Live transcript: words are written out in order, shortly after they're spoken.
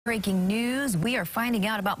Breaking news, we are finding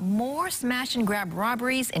out about more smash and grab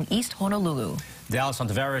robberies in East Honolulu. Dallas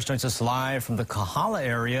Ontiveros joins us live from the Kahala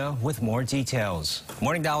area with more details.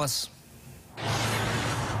 Morning, Dallas.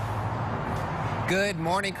 Good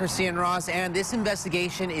morning, Christine Ross, and this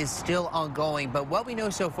investigation is still ongoing, but what we know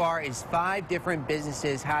so far is 5 different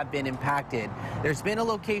businesses have been impacted. There's been a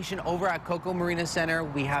location over at Coco Marina Center.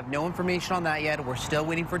 We have no information on that yet. We're still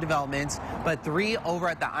waiting for developments, but 3 over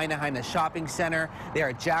at the Ainahaina Shopping Center. They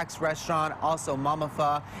are Jack's Restaurant, also Mama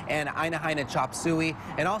Fa, and Ainahaina Chop Suey,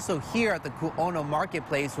 and also here at the Ku'ono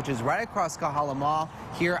Marketplace, which is right across Kahala Mall,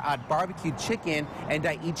 here at Barbecue Chicken and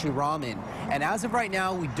Daiichi Ramen. And as of right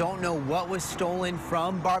now, we don't know what was stolen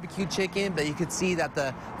from Barbecue Chicken, but you could see that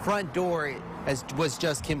the front door was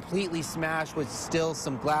just completely smashed with still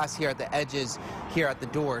some glass here at the edges here at the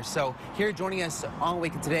door. So here joining us on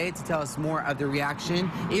Wake Up Today to tell us more of the reaction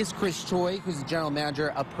is Chris Choi, who's the general manager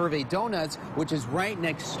of Purvey Donuts, which is right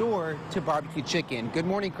next door to Barbecue Chicken. Good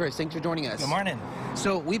morning, Chris. Thanks for joining us. Good morning.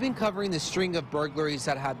 So we've been covering the string of burglaries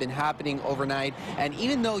that have been happening overnight, and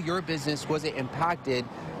even though your business wasn't impacted,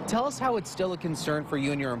 tell us how it's still a concern for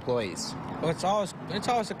you and your employees. Well, it's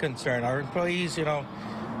always a concern. Our employees,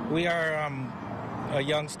 we are a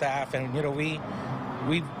young staff, and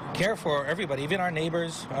we care for everybody, even our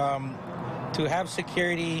neighbors. To have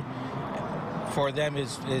security for them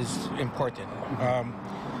is important.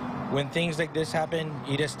 When things like this happen,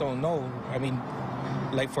 you just don't know. I mean,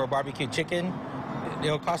 like for Barbecue Chicken,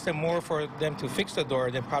 it'll cost them more for them to fix the door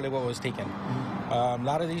than probably what was taken. A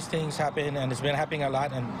lot of these things happen, and it's been happening a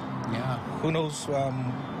lot, and who knows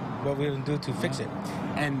what we'll do to fix it.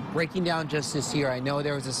 And breaking down just this year, I know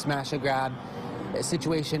there was a smash and grab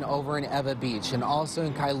situation over in Ewa Beach and also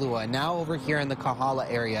in Kailua, now over here in the Kahala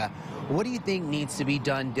area. What do you think needs to be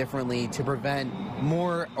done differently to prevent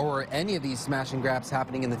more or any of these smash and grabs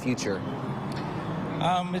happening in the future?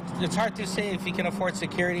 It's hard to say if you can afford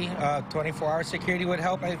security. 24-hour security would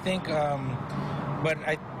help, I think. But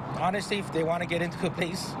honestly, if they want to get into a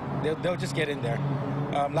place, they'll just get in there.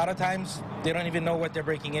 A lot of times, they don't even know what they're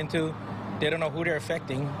breaking into. They don't know who they're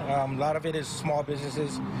affecting. A lot of it is small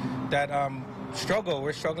businesses that struggle.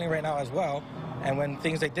 We're struggling right now as well. And when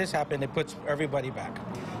things like this happen, it puts everybody back.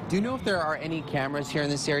 Do you know if there are any cameras here in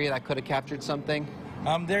this area that could have captured something?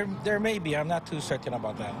 There may be. I'm not too certain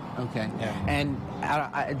about that. Okay. Yeah.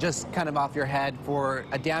 And just kind of off your head, for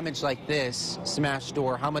a damage like this, smashed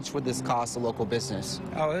door, how much would this cost a local business?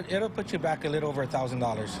 Oh, it'll put you back a little over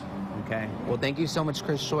 $1,000. Okay. Well, thank you so much,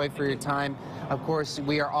 Chris Choi, for your time. Of course,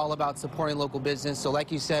 we are all about supporting local business. So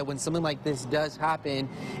like you said, when something like this does happen,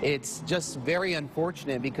 it's just very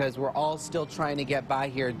unfortunate because we're all still trying to get by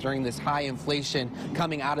here during this high inflation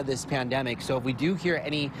coming out of this pandemic. So if we do hear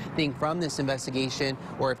anything from this investigation,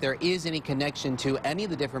 or if there is any connection to any of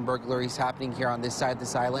the different burglaries happening here on this side of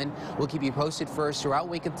this island, we'll keep you posted first throughout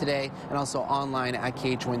Wake Up Today and also online at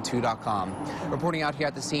KH12.com. Reporting out here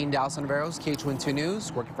at the scene, Dallas Ontiveros, KH12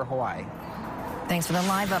 News, working for Hawaii. Thanks for the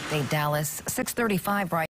live update, Dallas. 6:35 right